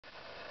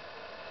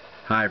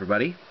Hi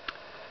everybody.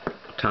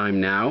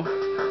 Time now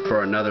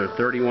for another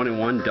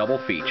 31-in-1 double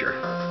feature.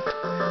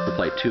 We'll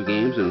play 2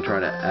 games and try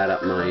to add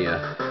up my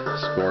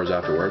scores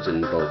afterwards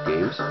in both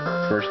games.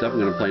 First up, I'm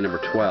going to play number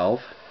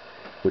 12,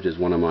 which is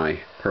one of my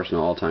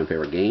personal all-time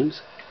favorite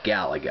games,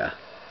 Galaga.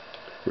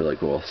 Really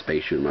cool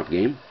space shoot-'em-up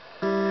game.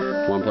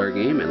 1-player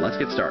game, and let's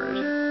get started.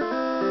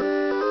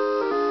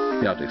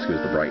 You have to excuse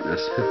the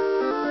brightness.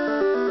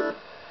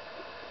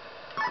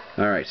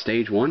 Alright,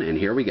 stage 1, and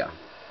here we go.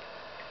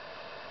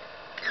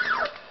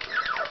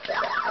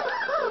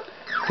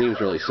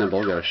 Seems really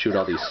simple. Gotta shoot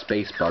all these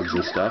space bugs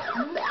and stuff.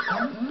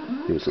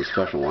 Even some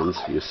special ones,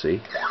 you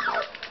see.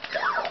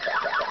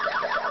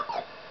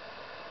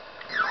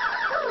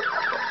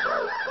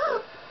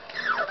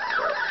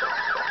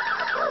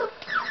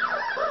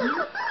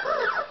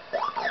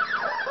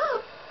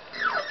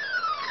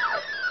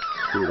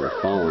 Ooh, they're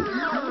falling.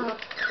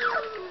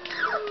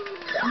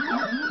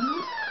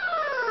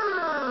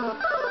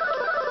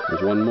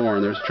 There's one more,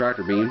 and there's a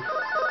tractor beam.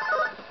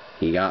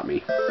 He got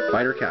me.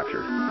 Fighter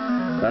captured.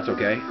 That's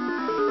okay.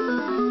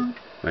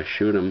 If I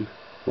shoot him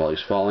while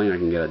he's falling, I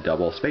can get a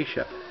double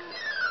spaceship.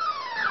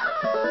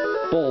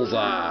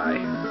 Bullseye!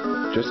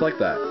 Just like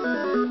that.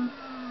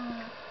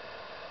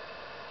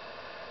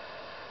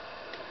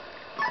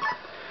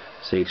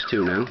 Stage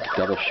 2 now.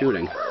 Double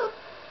shooting.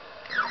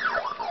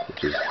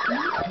 Which is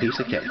a piece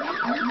of cake.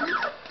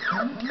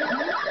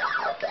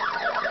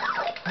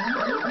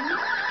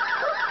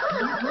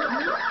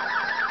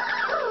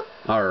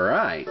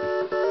 Alright.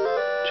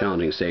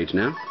 Challenging stage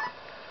now.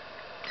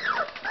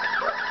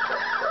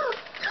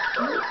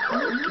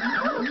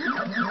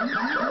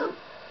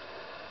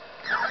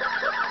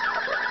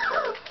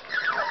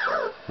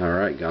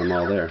 Alright, got them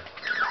all there.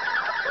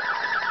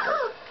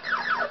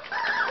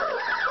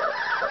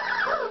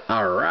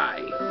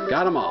 Alright,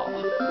 got them all.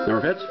 Number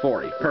of hits,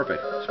 40.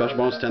 Perfect. Special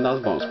bonus,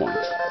 10,000 bonus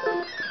points.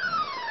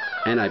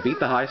 And I beat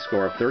the high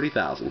score of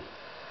 30,000.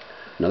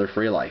 Another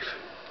free life.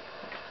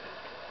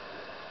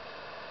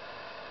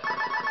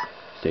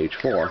 Stage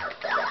 4.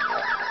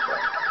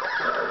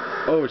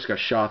 Oh, just got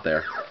shot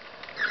there.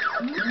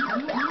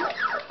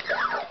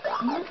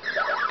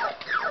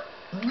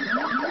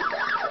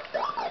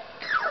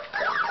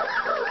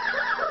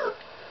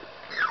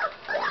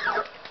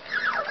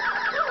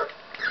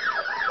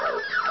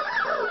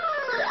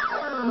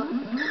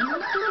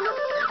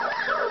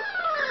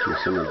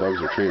 Some of the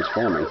bugs are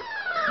transforming.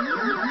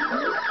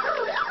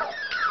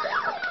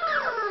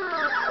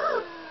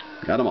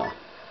 Got them all.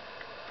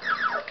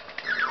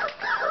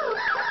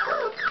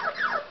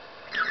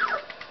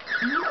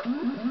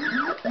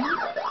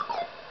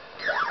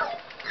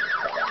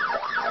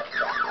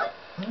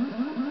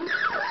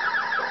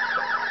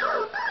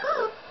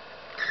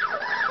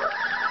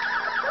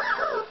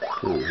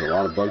 Ooh, there's a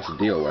lot of bugs to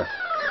deal with.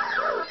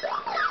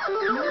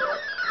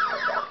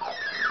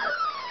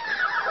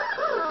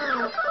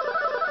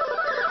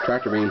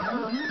 Tractor beam.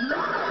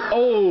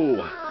 Oh!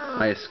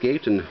 I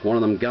escaped and one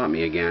of them got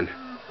me again.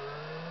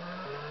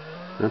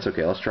 That's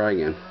okay, let's try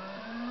again.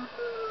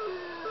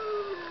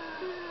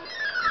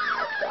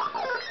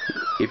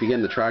 If you get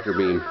in the tractor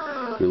beam,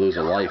 you lose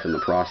a life in the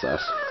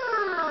process.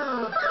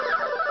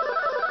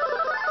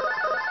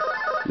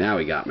 Now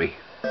he got me.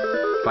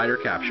 Fighter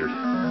captured.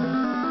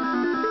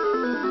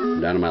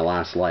 I'm down to my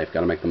last life,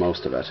 gotta make the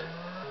most of it.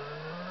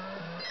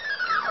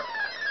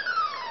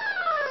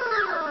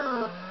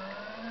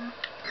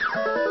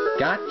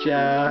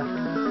 Gotcha!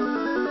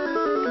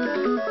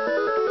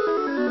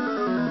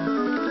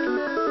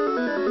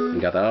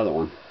 And got that other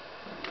one.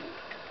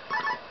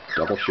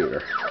 Double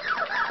shooter.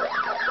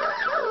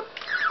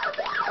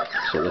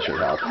 So this should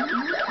help.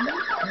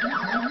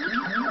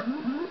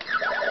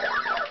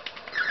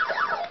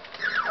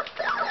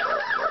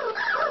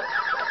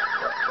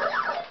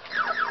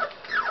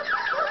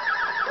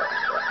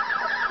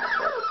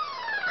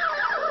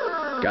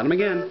 Got him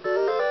again.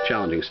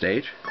 Challenging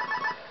stage.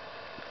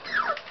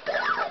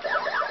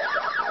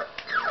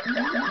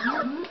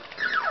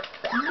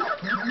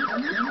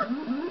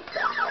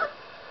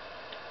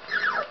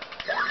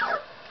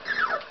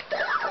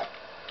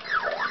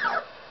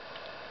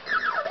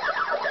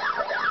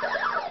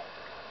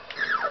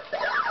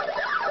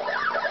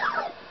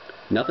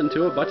 Nothing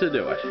to it but to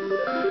do it.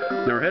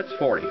 Number hits,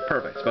 40.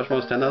 Perfect. Special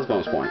bonus, 10,000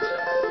 bonus points.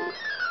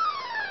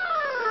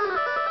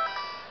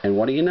 And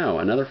what do you know?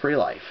 Another free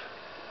life.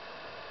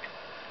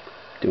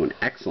 Doing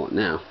excellent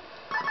now.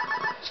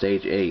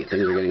 Stage 8.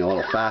 Things are getting a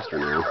little faster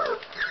now.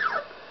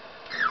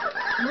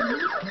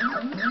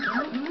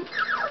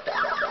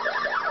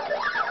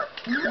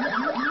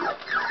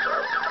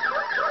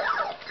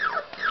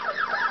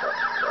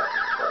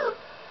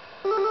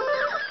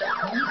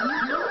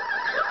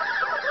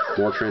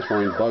 More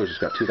transforming bugs,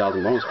 just got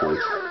 2,000 bonus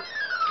points.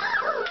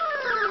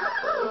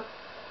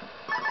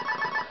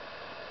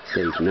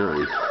 Stage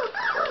 9.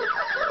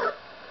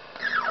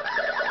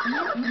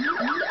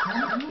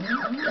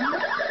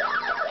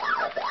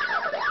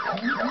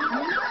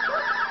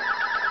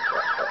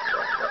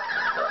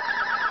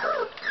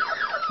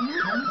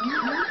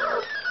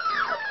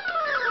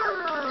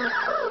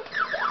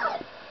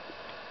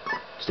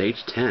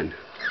 Stage 10.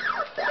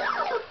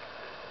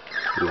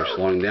 We're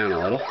slowing down a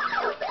little.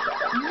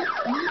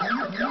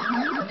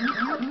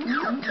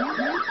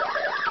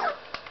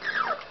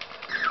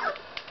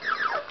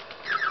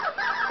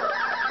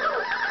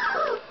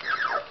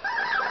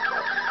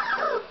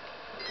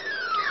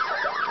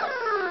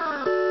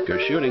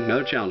 Good shooting,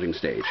 another challenging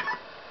stage.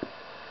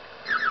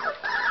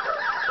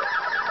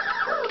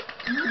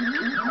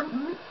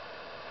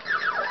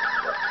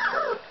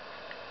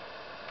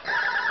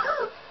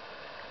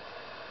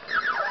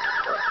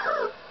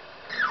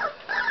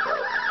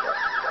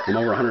 I'm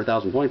over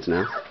 100,000 points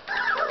now.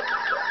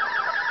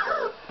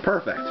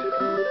 Perfect.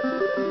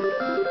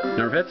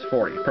 Number of hits,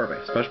 40.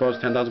 Perfect. Special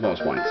bonus, 10,000 bonus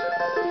points.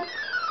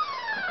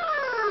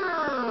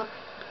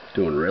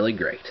 Doing really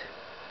great.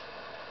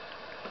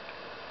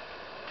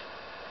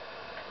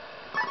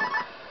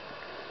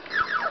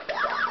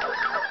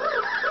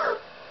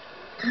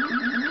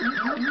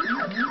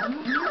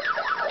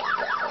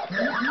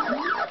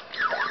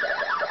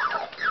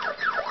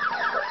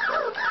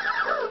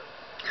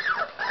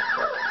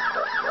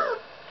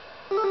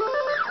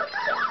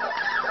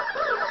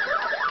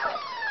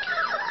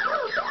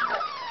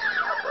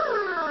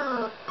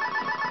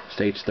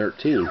 Stage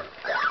 13.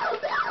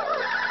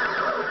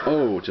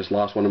 Oh, just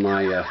lost one of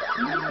my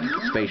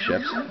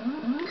spaceships.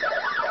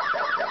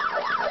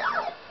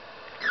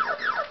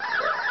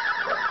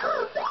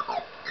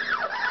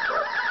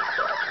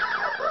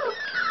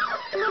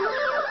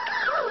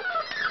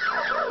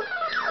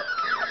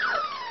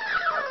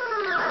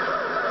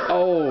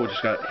 Oh,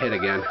 just got hit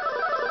again.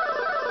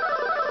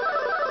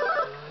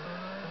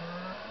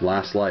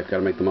 Last life,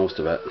 gotta make the most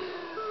of it.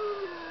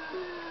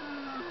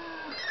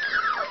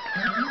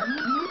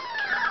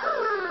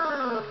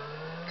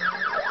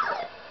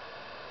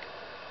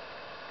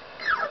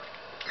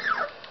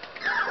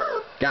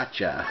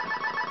 Gotcha.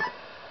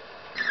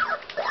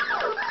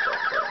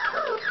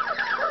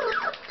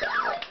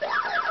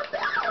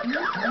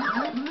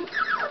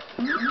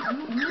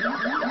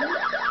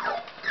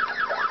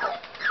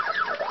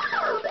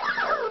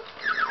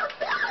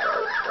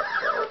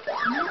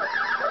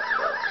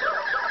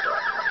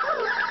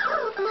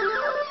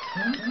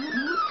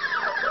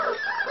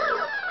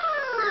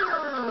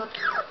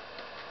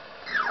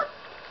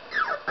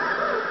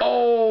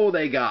 Oh,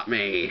 they got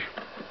me.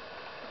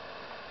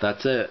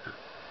 That's it.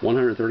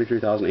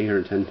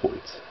 133,810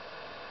 points.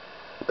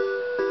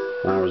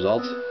 Final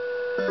results: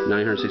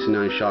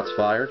 969 shots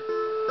fired,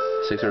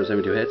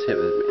 672 hits, hit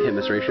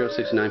miss ratio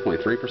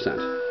 69.3%.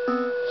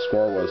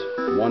 Score was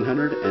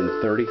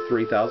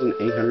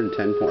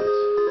 133,810 points.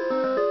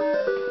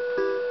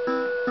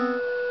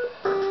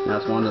 Now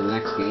let's go on to the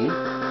next game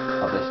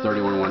of this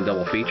 31-1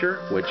 double feature,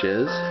 which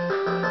is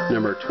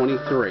number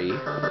 23,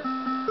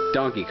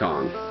 Donkey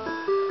Kong.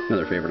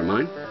 Another favorite of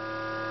mine.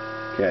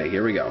 Okay,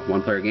 here we go.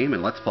 One player game,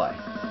 and let's play.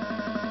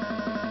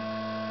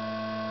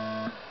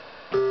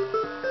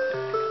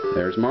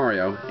 There's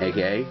Mario,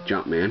 aka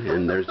Jumpman,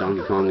 and there's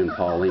Donkey Kong and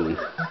Pauline.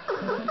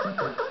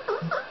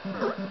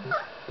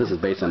 This is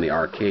based on the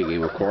arcade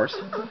game, of course,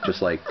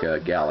 just like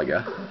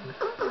Galaga.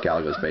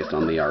 Galaga is based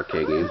on the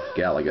arcade game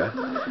Galaga.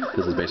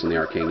 This is based on the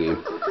arcade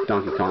game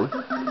Donkey Kong.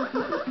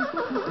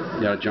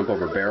 You gotta jump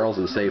over barrels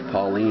and save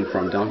Pauline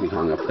from Donkey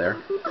Kong up there.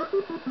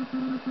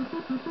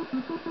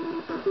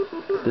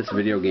 This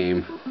video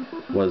game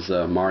was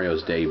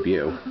Mario's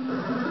debut.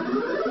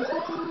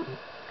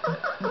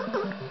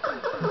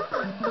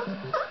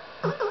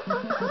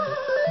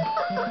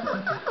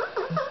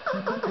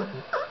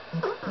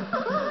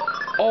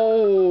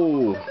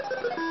 Oh!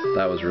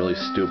 That was really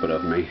stupid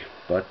of me,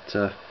 but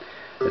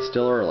it's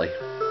still early.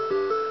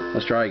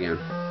 Let's try again.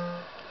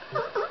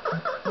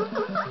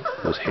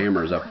 Those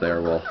hammers up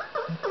there will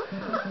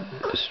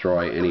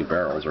destroy any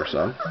barrels or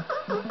so.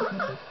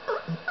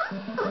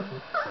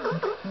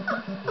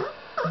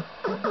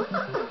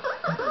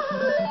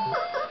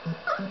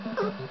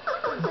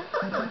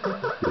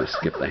 I'm going to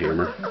skip the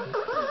hammer.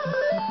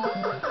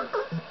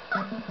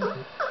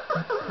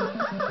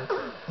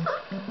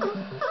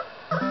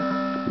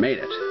 Made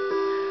it.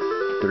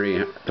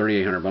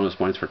 3,800 bonus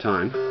points for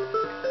time.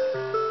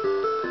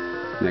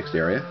 Next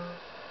area.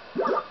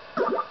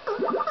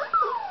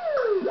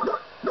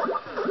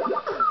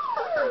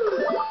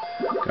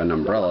 Got an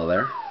umbrella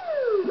there.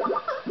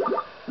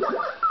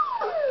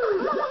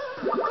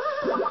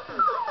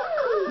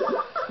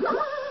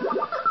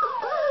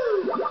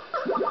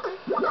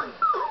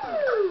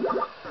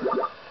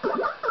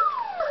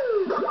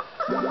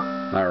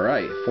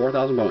 Alright,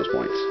 4,000 bonus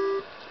points.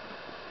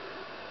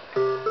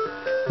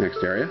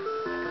 Next area.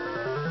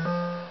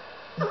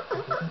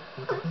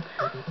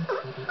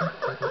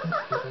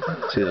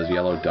 See those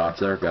yellow dots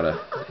there? Gotta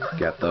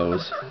get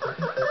those.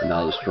 And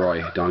that'll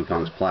destroy Donkey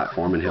Kong's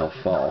platform and he'll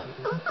fall.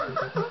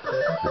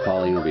 And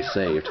Pauline will be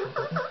saved.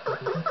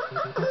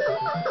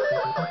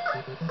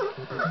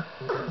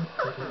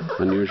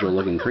 Unusual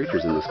looking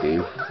creatures in this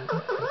game.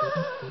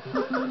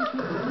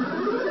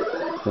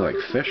 Look like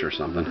fish or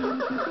something.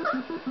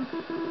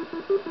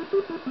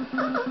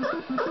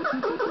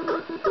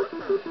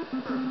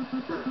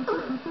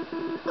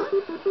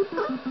 I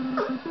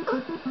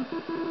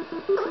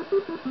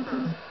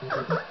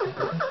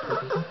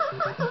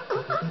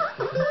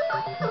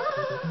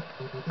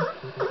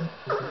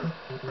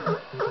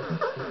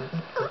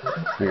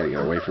gotta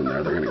get away from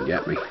there, they're gonna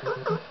get me.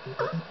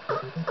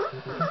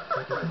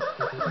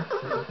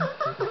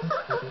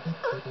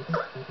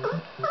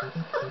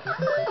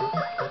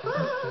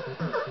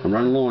 I'm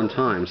running low on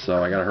time,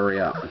 so I gotta hurry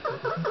up.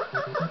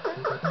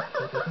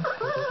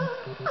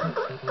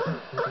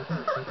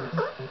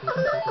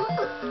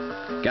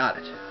 Got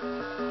it.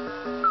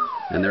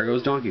 And there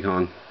goes Donkey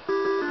Kong.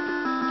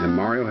 And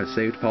Mario has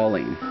saved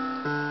Pauline.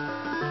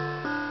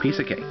 Piece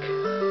of cake.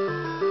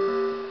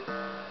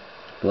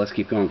 But let's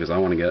keep going because I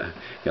want to get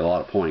a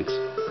lot of points.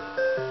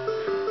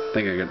 I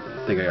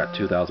think I got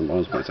 2,000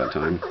 bonus points that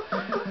time.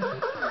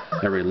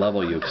 Every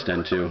level you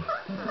extend to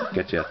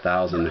gets you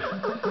 1,000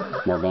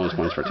 more bonus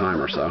points for time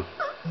or so.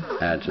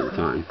 Add to the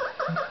time.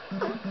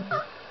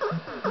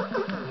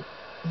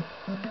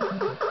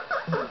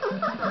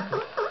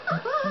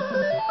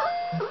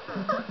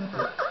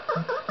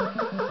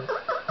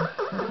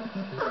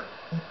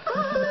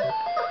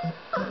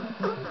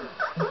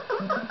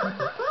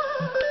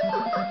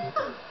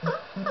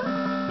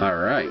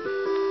 Alright.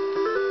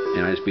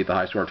 And I just beat the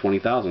high score of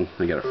 20,000.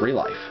 I get a free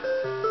life.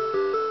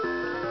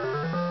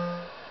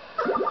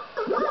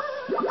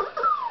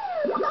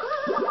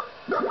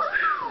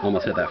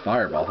 Almost hit that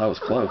fireball. That was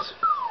close.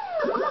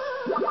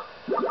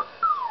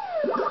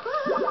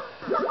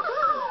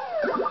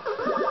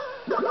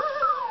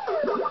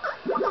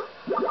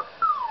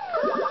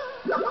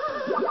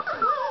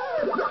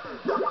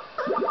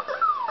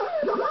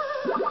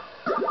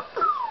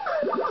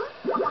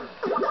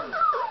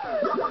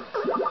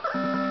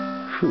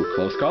 Whew,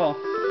 close call.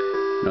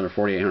 Another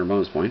 4,800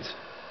 bonus points.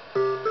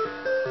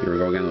 Here we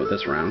go again with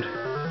this round.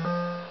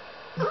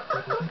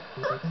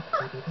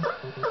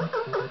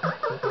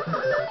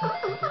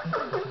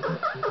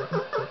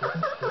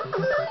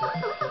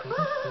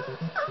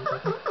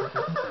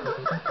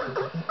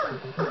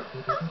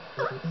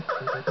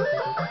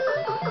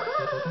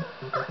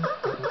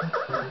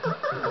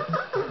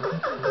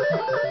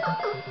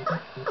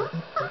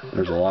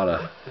 There's a lot of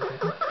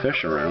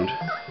fish around.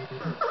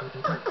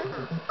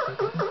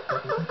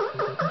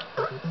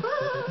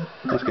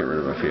 Let's get rid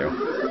of a few.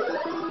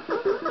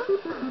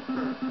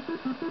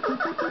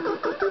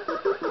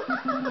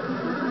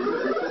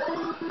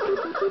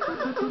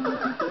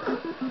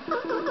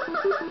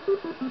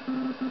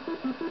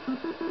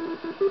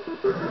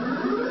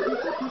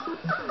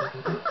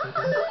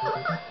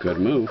 Good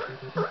move.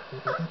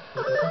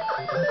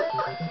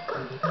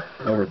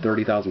 Over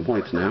 30,000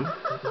 points now.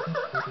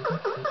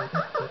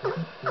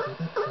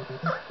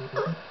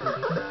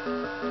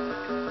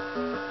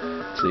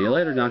 See you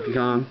later, Donkey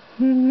Kong.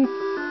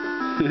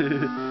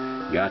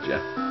 Gotcha.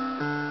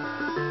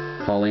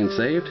 Pauline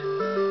saved.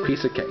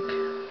 Piece of cake.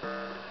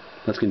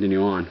 Let's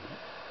continue on.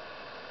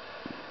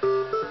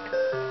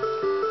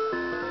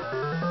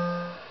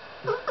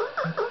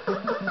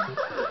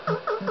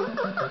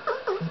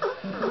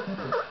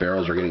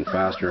 Barrels are getting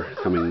faster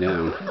coming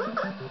down.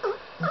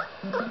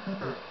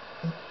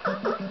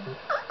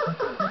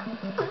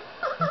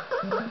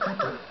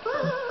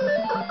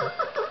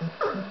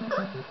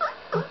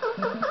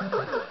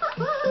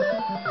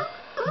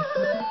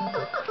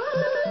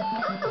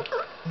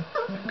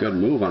 Good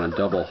move on a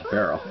double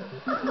barrel.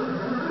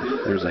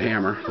 There's a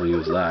hammer. We'll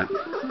use that.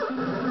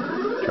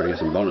 Try to get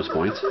some bonus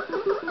points.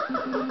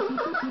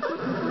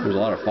 There's a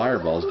lot of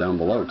fireballs down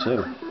below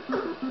too.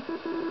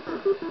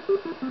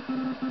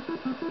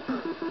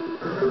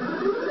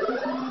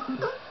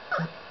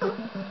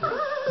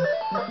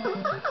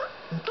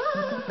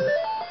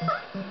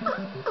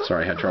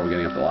 Sorry, I had trouble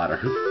getting up the ladder.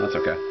 That's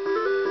okay.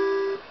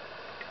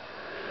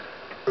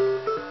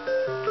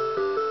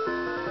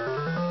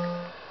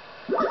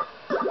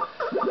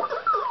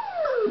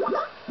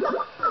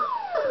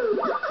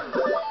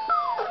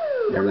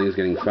 Everything's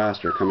getting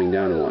faster coming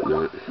down and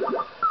whatnot.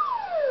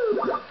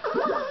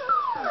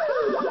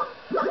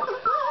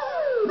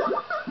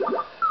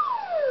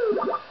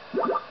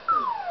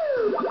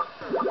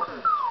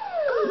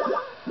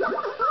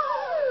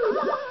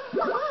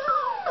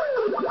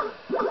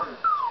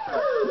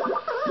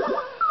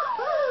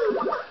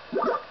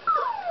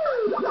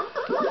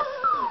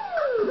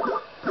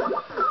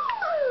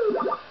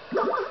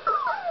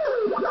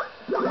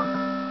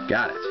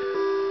 Got it.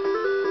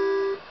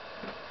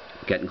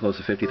 Getting close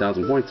to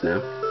 50,000 points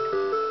now.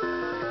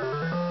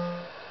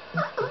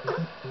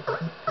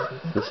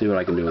 Let's see what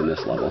I can do in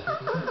this level.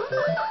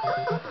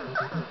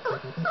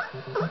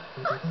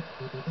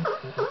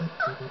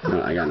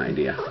 Oh, I got an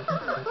idea.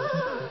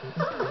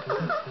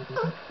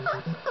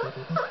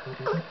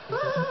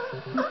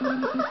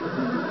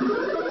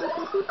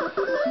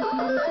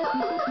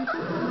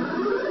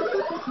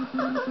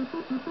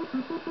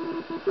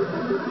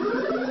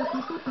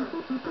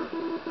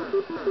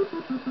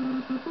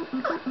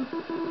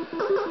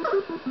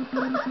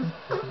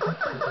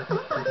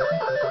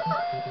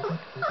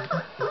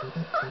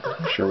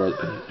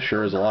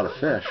 Sure is a lot of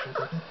fish.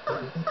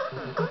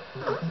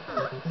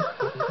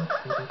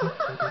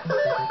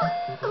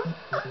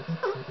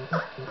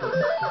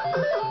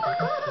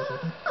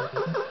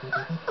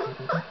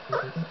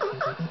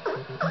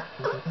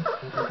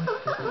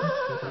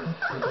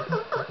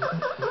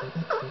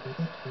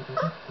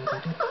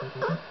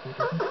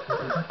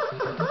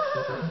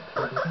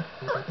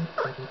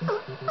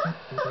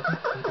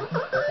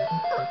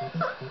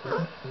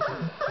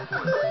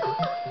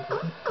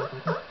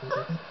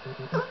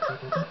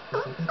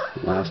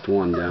 Last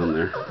one down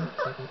there.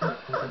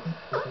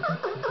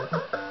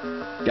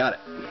 Got it.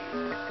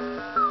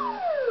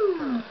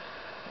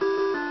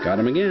 Got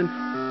him again.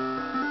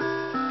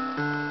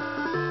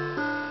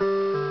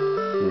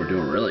 We're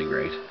doing really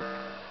great.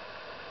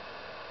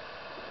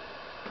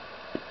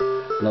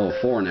 Level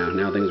 4 now.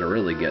 Now things are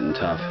really getting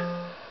tough.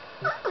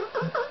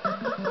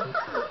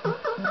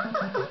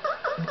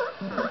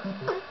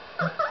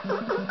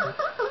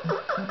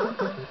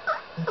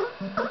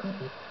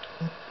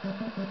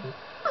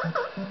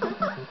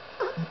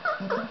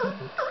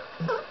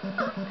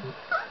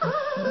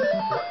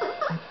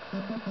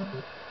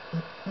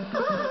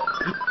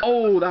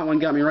 Oh, that one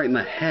got me right in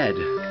the head.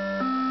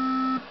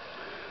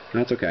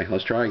 That's okay.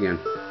 Let's try again.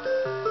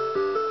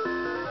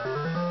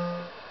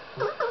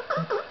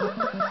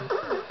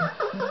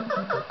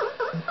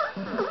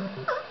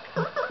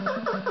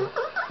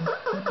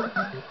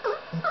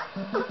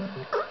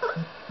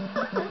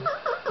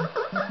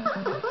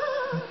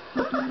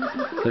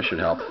 This should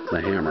help,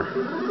 the hammer.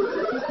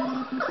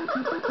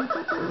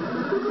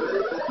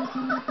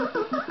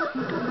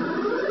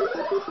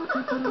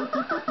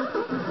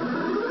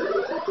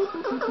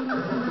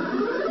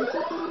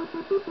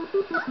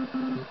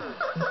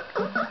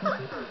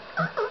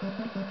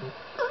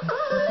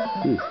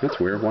 That's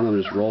weird. One of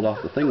them just rolled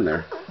off the thing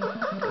there.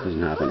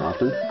 Doesn't happen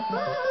often.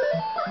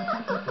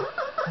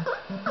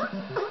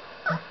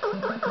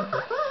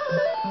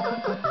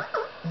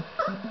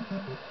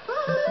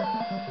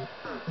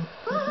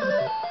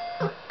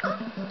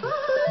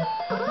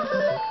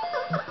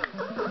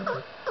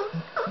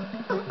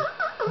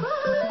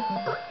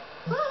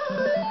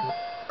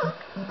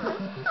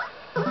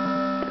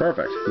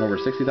 Perfect. I'm over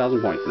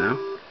 60,000 points now.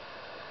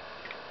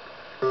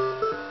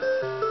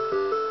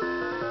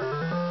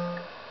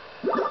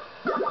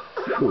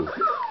 Whew.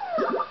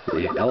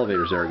 The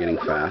elevators there are getting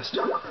fast.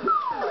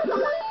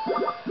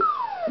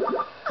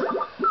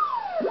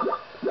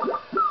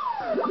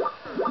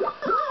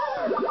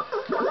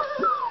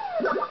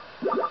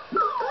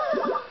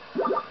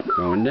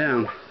 Going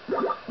down.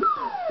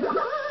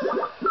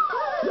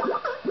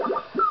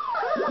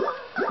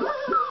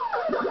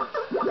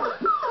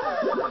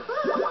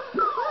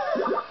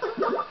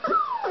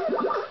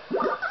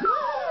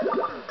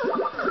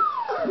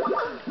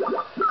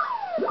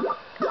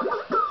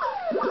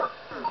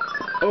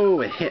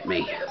 Oh, it hit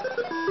me.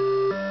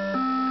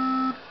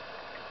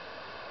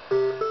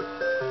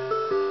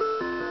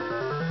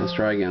 Let's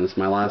try again. This is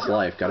my last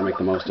life. Got to make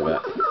the most of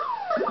it.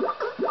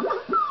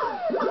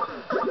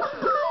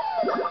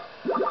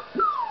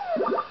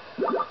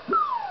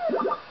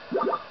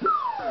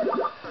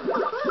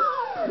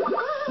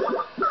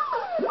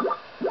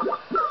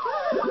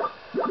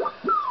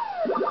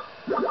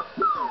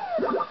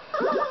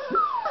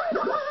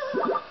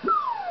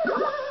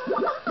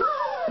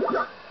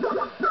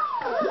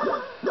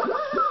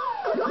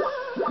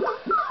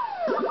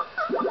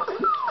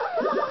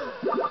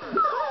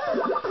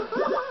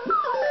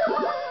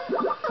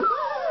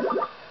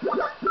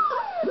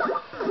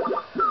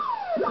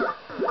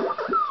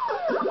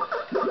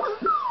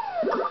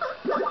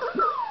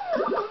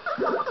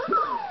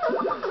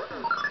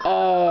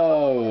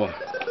 Oh!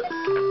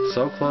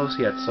 So close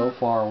yet so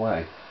far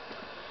away.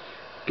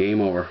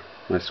 Game over.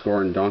 My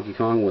score in Donkey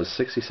Kong was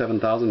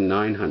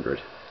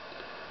 67,900.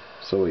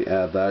 So we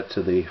add that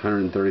to the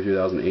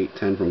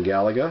 133,810 from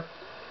Galaga.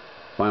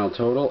 Final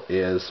total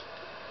is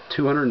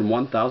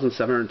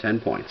 201,710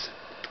 points.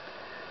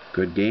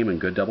 Good game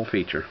and good double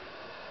feature.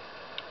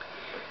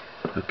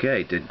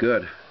 Okay, did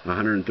good.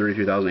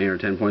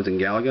 133,810 points in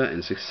Galaga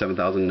and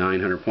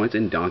 67,900 points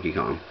in Donkey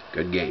Kong.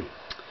 Good game.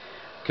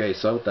 Okay,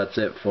 so that's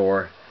it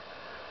for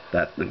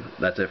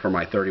that's it for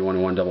my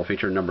 31-1 double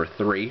feature number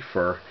 3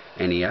 for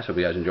NES. Hope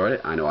you guys enjoyed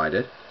it. I know I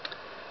did.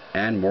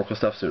 And more cool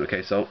stuff soon.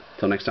 Okay, so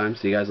till next time,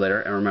 see you guys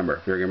later. And remember,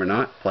 if you're a gamer or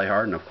not, play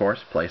hard and of course,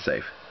 play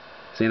safe.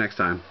 See you next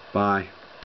time. Bye.